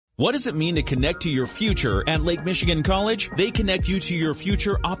What does it mean to connect to your future at Lake Michigan College? They connect you to your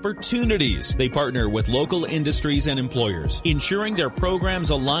future opportunities. They partner with local industries and employers, ensuring their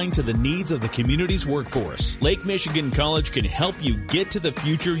programs align to the needs of the community's workforce. Lake Michigan College can help you get to the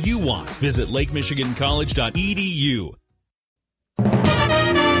future you want. Visit lakemichigancollege.edu.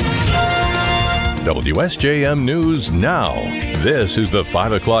 WSJM News Now. This is the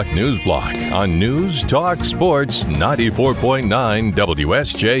 5 o'clock news block on News Talk Sports 94.9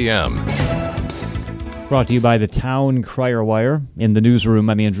 WSJM. Brought to you by the Town Crier Wire. In the newsroom,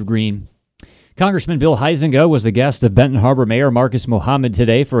 I'm Andrew Green. Congressman Bill Huizenga was the guest of Benton Harbor Mayor Marcus Mohammed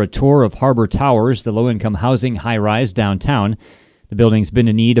today for a tour of Harbor Towers, the low-income housing high-rise downtown. The building's been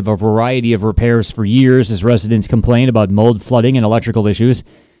in need of a variety of repairs for years as residents complain about mold, flooding, and electrical issues.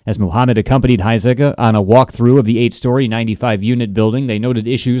 As Mohammed accompanied Huizenga on a walkthrough of the 8-story, 95-unit building, they noted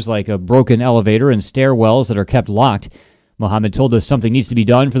issues like a broken elevator and stairwells that are kept locked. Mohammed told us something needs to be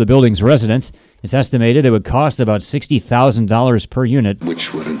done for the building's residents. It's estimated it would cost about $60,000 per unit.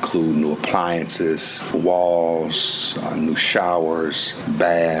 Which would include new appliances, walls, new showers,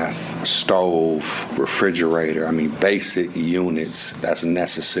 bath, stove, refrigerator. Basic units that's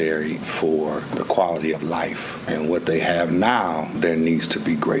necessary for the quality of life. And what they have now, there needs to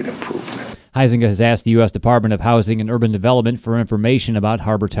be great improvement. Huizenga has asked the U.S. Department of Housing and Urban Development for information about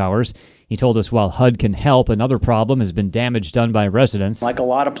Harbor Towers. He told us while HUD can help, another problem has been damage done by residents. Like a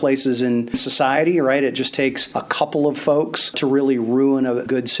lot of places in society, right, it just takes a couple of folks to really ruin a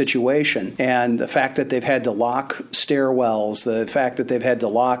good situation. And the fact that they've had to lock stairwells, the fact that they've had to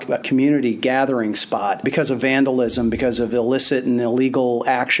lock a community gathering spot because of vandalism, because of illicit and illegal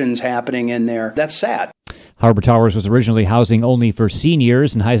actions happening in there, that's sad. Harbor Towers was originally housing only for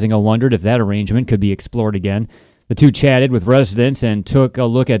seniors, and Huizenga wondered if that arrangement could be explored again. The two chatted with residents and took a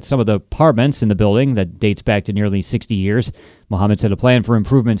look at some of the apartments in the building that dates back to nearly 60 years. Mohammed said a plan for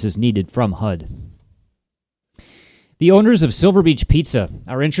improvements is needed from HUD. The owners of Silver Beach Pizza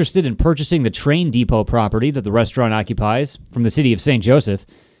are interested in purchasing the train depot property that the restaurant occupies from the city of St. Joseph.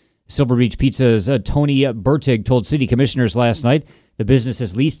 Silver Beach Pizza's Tony Bertig told city commissioners last night the business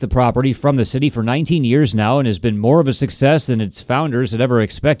has leased the property from the city for 19 years now and has been more of a success than its founders had ever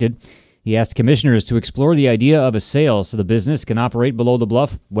expected. He asked commissioners to explore the idea of a sale so the business can operate below the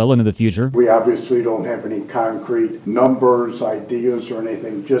bluff well into the future. We obviously don't have any concrete numbers, ideas, or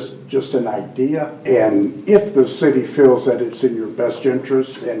anything, just an idea. And if the city feels that it's in your best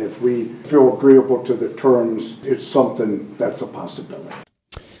interest, and if we feel agreeable to the terms, it's something that's a possibility.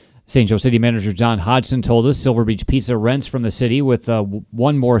 St. Joe City Manager John Hodgson told us Silver Beach Pizza rents from the city with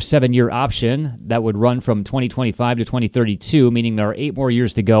one more 7-year option that would run from 2025 to 2032, meaning there are 8 more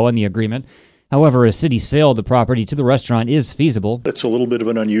years to go on the agreement. However, a city sale of the property to the restaurant is feasible. It's a little bit of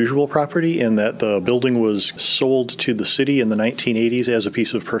an unusual property in that the building was sold to the city in the 1980s as a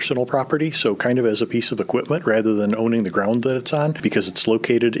piece of personal property, so kind of as a piece of equipment rather than owning the ground that it's on, because it's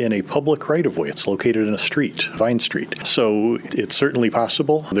located in a public right-of-way. It's located in a street, Vine Street. So it's certainly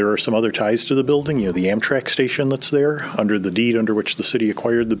possible. There are some other ties to the building. The Amtrak station that's there. Under the deed under which the city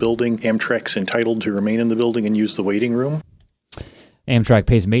acquired the building, Amtrak's entitled to remain in the building and use the waiting room. Amtrak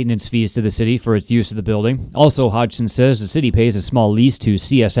pays maintenance fees to the city for its use of the building. Also, Hodgson says the city pays a small lease to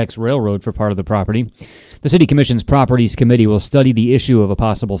CSX Railroad for part of the property. The City Commission's Properties Committee will study the issue of a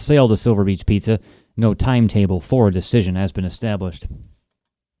possible sale to Silver Beach Pizza. No timetable for a decision has been established.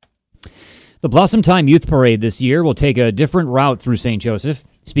 The Blossom Time Youth Parade this year will take a different route through St. Joseph.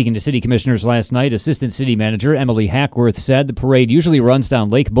 Speaking to city commissioners last night, Assistant City Manager Emily Hackworth said the parade usually runs down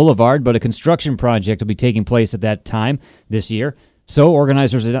Lake Boulevard, but a construction project will be taking place at that time this year. So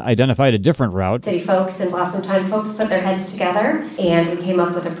organizers identified a different route. City folks and Blossom Time folks put their heads together, and we came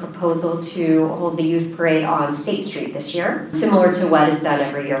up with a proposal to hold the youth parade on State Street this year, similar to what is done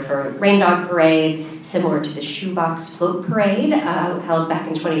every year for Rain Dog Parade, similar to the Shoebox Float Parade held back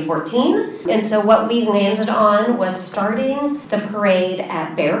in 2014. And so what we landed on was starting the parade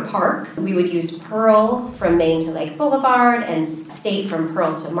at Bear Park. We would use Pearl from Main to Lake Boulevard and State from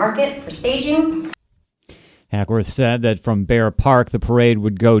Pearl to Market for staging. Hackworth said that from Bear Park, the parade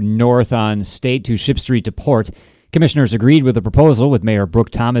would go north on State to Ship Street to Port. Commissioners agreed with the proposal, with Mayor Brooke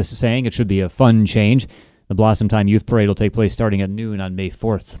Thomas saying it should be a fun change. The Blossom Time Youth Parade will take place starting at noon on May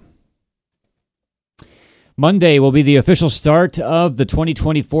 4th. Monday will be the official start of the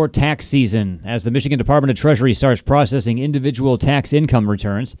 2024 tax season as the Michigan Department of Treasury starts processing individual tax income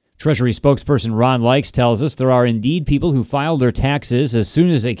returns. Treasury spokesperson Ron Likes tells us there are indeed people who file their taxes as soon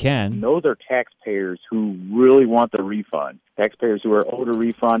as they can. Those are taxpayers who really want the refund. Taxpayers who are owed a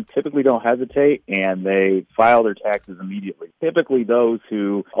refund typically don't hesitate, and they file their taxes immediately. Typically those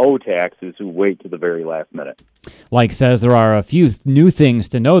who owe taxes who wait to the very last minute. Like says there are a few new things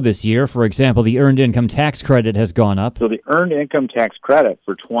to know this year. For example, the Earned Income Tax Credit has gone up. So the Earned Income Tax Credit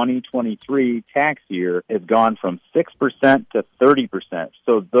for 2023 tax year has gone from 6% to 30%.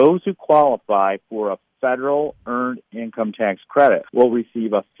 So those who qualify for a federal Earned Income Tax Credit will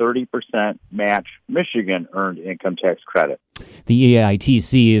receive a 30% match Michigan Earned Income Tax Credit. The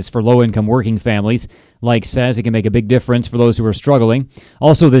EITC is for low-income working families. Like says it can make a big difference for those who are struggling.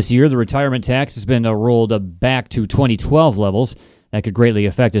 Also this year, the retirement tax has been rolled back to 2012 levels. That could greatly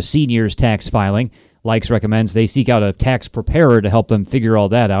affect a senior's tax filing. Likes recommends they seek out a tax preparer to help them figure all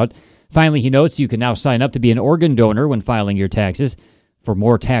that out. Finally, he notes you can now sign up to be an organ donor when filing your taxes. For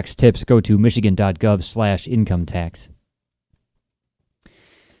more tax tips, go to michigan.gov/income tax.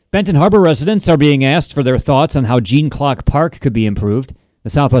 Benton Harbor residents are being asked for their thoughts on how Gene Clock Park could be improved. The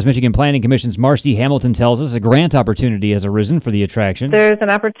Southwest Michigan Planning Commission's Marcy Hamilton tells us a grant opportunity has arisen for the attraction. There's an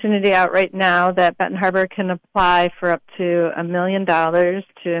opportunity out right now that Benton Harbor can apply for up to $1 million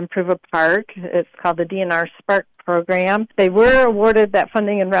to improve a park. It's called the DNR Spark program. They were awarded that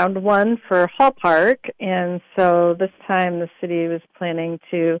funding in round one for Hall Park, and so this time the city was planning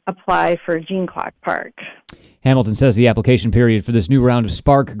to apply for Gene Clock Park. Hamilton says the application period for this new round of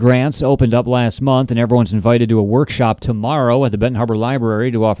Spark grants opened up last month, and everyone's invited to a workshop tomorrow at the Benton Harbor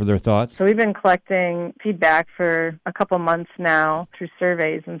Library to offer their thoughts. So we've been collecting feedback for a couple months now through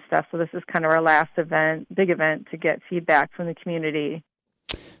surveys and stuff, so this is kind of our last big event to get feedback from the community.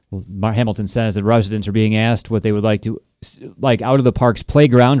 Well, Hamilton says that residents are being asked what they would like out of the park's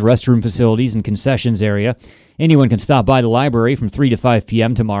playground, restroom facilities, and concessions area. Anyone can stop by the library from 3 to 5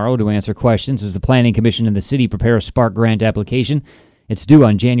 p.m. tomorrow to answer questions as the Planning Commission and the city prepare a Spark grant application. It's due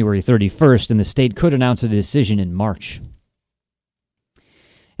on January 31st, and the state could announce a decision in March.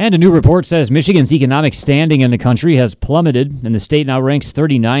 And a new report says Michigan's economic standing in the country has plummeted, and the state now ranks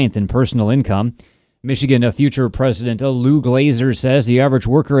 39th in personal income. Michigan future President Lou Glazer says the average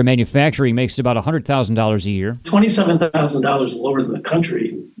worker in manufacturing makes about $100,000 a year. $27,000 lower than the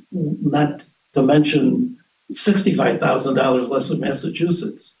country, not to mention $65,000 less than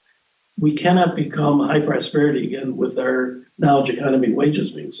Massachusetts. We cannot become high prosperity again with our knowledge economy wages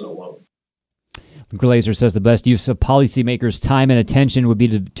being so low. Glazer says the best use of policymakers' time and attention would be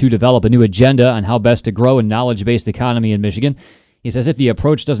to develop a new agenda on how best to grow a knowledge-based economy in Michigan. He says if the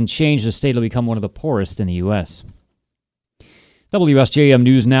approach doesn't change, the state will become one of the poorest in the U.S. WSJM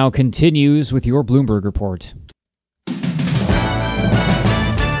News now continues with your Bloomberg report.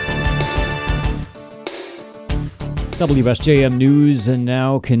 WSJM News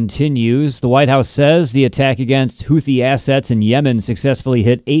now continues. The White House says the attack against Houthi assets in Yemen successfully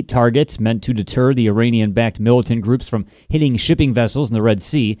hit 8 targets meant to deter the Iranian-backed militant groups from hitting shipping vessels in the Red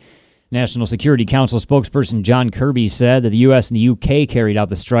Sea. National Security Council spokesperson John Kirby said that the U.S. and the U.K. carried out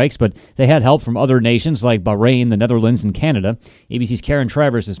the strikes, but they had help from other nations like Bahrain, the Netherlands, and Canada. ABC's Karen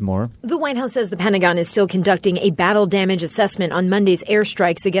Travers has more. The White House says the Pentagon is still conducting a battle damage assessment on Monday's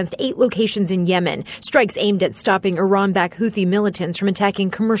airstrikes against 8 locations in Yemen, strikes aimed at stopping Iran-backed Houthi militants from attacking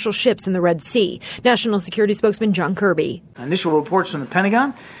commercial ships in the Red Sea. National Security spokesman John Kirby. Initial reports from the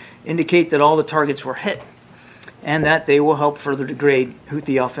Pentagon indicate that all the targets were hit, and that they will help further degrade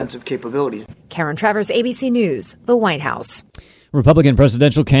Houthi offensive capabilities. Karen Travers, ABC News, the White House. Republican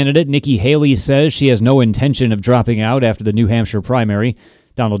presidential candidate Nikki Haley says she has no intention of dropping out after the New Hampshire primary.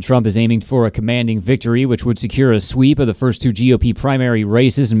 Donald Trump is aiming for a commanding victory, which would secure a sweep of the first 2 GOP primary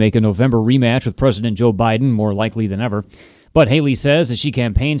races and make a November rematch with President Joe Biden more likely than ever. But Haley says as she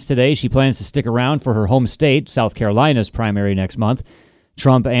campaigns today, she plans to stick around for her home state, South Carolina's primary next month.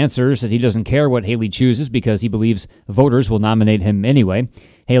 Trump answers that he doesn't care what Haley chooses because he believes voters will nominate him anyway.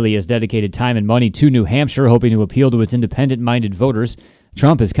 Haley has dedicated time and money to New Hampshire, hoping to appeal to its independent-minded voters.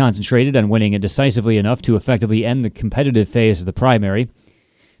 Trump has concentrated on winning it decisively enough to effectively end the competitive phase of the primary.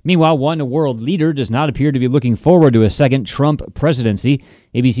 Meanwhile, one world leader does not appear to be looking forward to a second Trump presidency.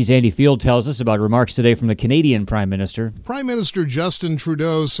 ABC's Andy Field tells us about remarks today from the Canadian Prime Minister. Prime Minister Justin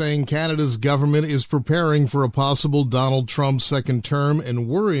Trudeau saying Canada's government is preparing for a possible Donald Trump second term and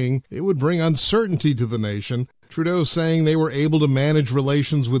worrying it would bring uncertainty to the nation. Trudeau saying they were able to manage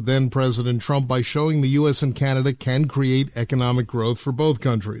relations with then-President Trump by showing the U.S. and Canada can create economic growth for both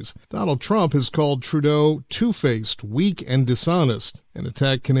countries. Donald Trump has called Trudeau two-faced, weak, and dishonest, and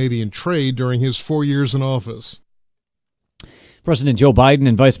attacked Canadian trade during his 4 years in office. President Joe Biden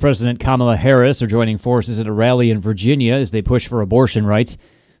and Vice President Kamala Harris are joining forces at a rally in Virginia as they push for abortion rights.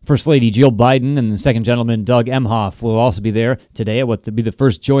 First Lady Jill Biden and the second gentleman Doug Emhoff will also be there today at what will be the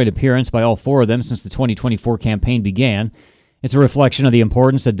first joint appearance by all four of them since the 2024 campaign began. It's a reflection of the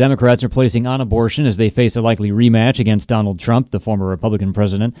importance that Democrats are placing on abortion as they face a likely rematch against Donald Trump, the former Republican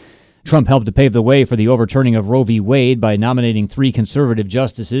president. Trump helped to pave the way for the overturning of Roe v. Wade by nominating 3 conservative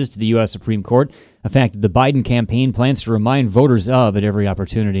justices to the U.S. Supreme Court, a fact that the Biden campaign plans to remind voters of at every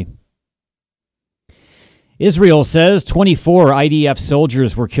opportunity. Israel says 24 IDF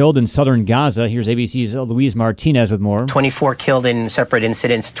soldiers were killed in southern Gaza. Here's ABC's Luis Martinez with more. 24 killed in separate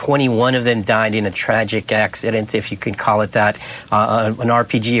incidents. 21 of them died in a tragic accident, if you could call it that. An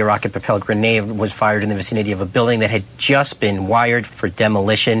RPG, a rocket-propelled grenade, was fired in the vicinity of a building that had just been wired for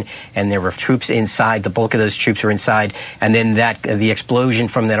demolition, and there were troops inside. The bulk of those troops were inside, and then the explosion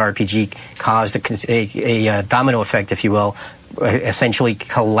from that RPG caused a domino effect, if you will, essentially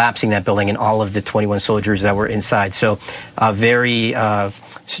collapsing that building and all of the 21 soldiers that were inside. So a very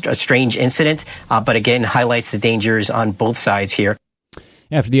strange incident, but again, highlights the dangers on both sides here.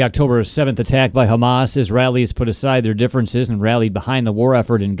 After the October 7th attack by Hamas, Israelis put aside their differences and rallied behind the war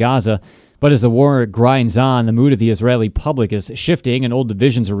effort in Gaza. But as the war grinds on, the mood of the Israeli public is shifting and old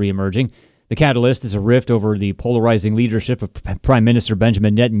divisions are reemerging. The catalyst is a rift over the polarizing leadership of Prime Minister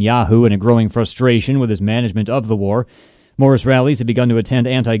Benjamin Netanyahu and a growing frustration with his management of the war. More Israelis have begun to attend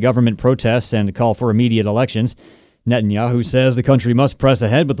anti-government protests and call for immediate elections. Netanyahu says the country must press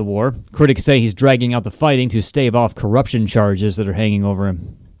ahead with the war. Critics say he's dragging out the fighting to stave off corruption charges that are hanging over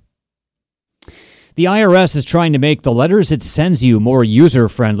him. The IRS is trying to make the letters it sends you more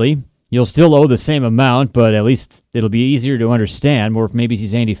user-friendly. You'll still owe the same amount, but at least it'll be easier to understand. More from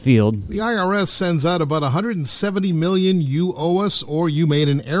ABC's Andy Field. The IRS sends out about 170 million "you owe us" or "you made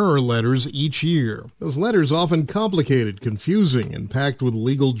an error" letters each year. Those letters often complicated, confusing, and packed with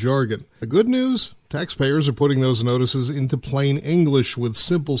legal jargon. The good news? Taxpayers are putting those notices into plain English with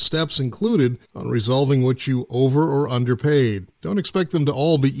simple steps included on resolving what you over or underpaid. Don't expect them to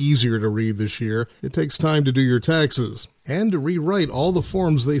all be easier to read this year. It takes time to do your taxes and to rewrite all the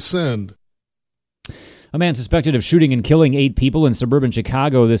forms they send. A man suspected of shooting and killing 8 people in suburban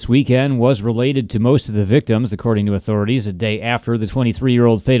Chicago this weekend was related to most of the victims, according to authorities, a day after the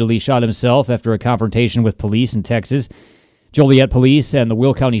 23-year-old fatally shot himself after a confrontation with police in Texas. Joliet Police and the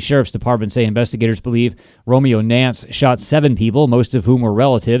Will County Sheriff's Department say investigators believe Romeo Nance shot 7 people, most of whom were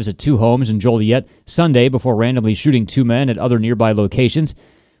relatives, at 2 homes in Joliet Sunday before randomly shooting 2 men at other nearby locations.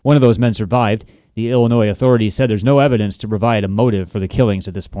 One of those men survived. The Illinois authorities said there's no evidence to provide a motive for the killings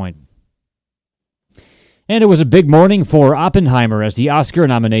at this point. And it was a big morning for Oppenheimer as the Oscar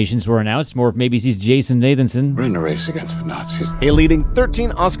nominations were announced. More from ABC's Jason Nathanson. We're in a race against the Nazis. A leading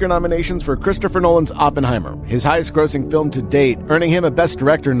 13 Oscar nominations for Christopher Nolan's Oppenheimer, his highest-grossing film to date, earning him a Best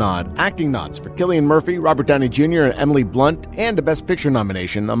Director nod, acting nods for Cillian Murphy, Robert Downey Jr., and Emily Blunt, and a Best Picture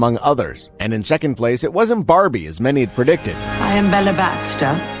nomination, among others. And in second place, it wasn't Barbie, as many had predicted. I am Bella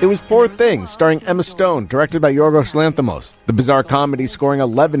Baxter. It was Poor Things, starring Emma Stone, directed by Yorgos Lanthimos. The bizarre comedy scoring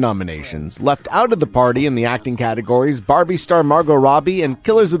 11 nominations. Left out of the party in the acting categories, Barbie star Margot Robbie and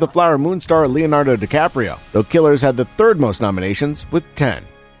Killers of the Flower Moon star Leonardo DiCaprio, though Killers had the 3rd most nominations with 10.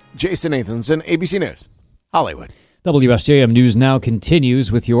 Jason Nathanson, ABC News, Hollywood. WSJM News Now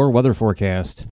continues with your weather forecast.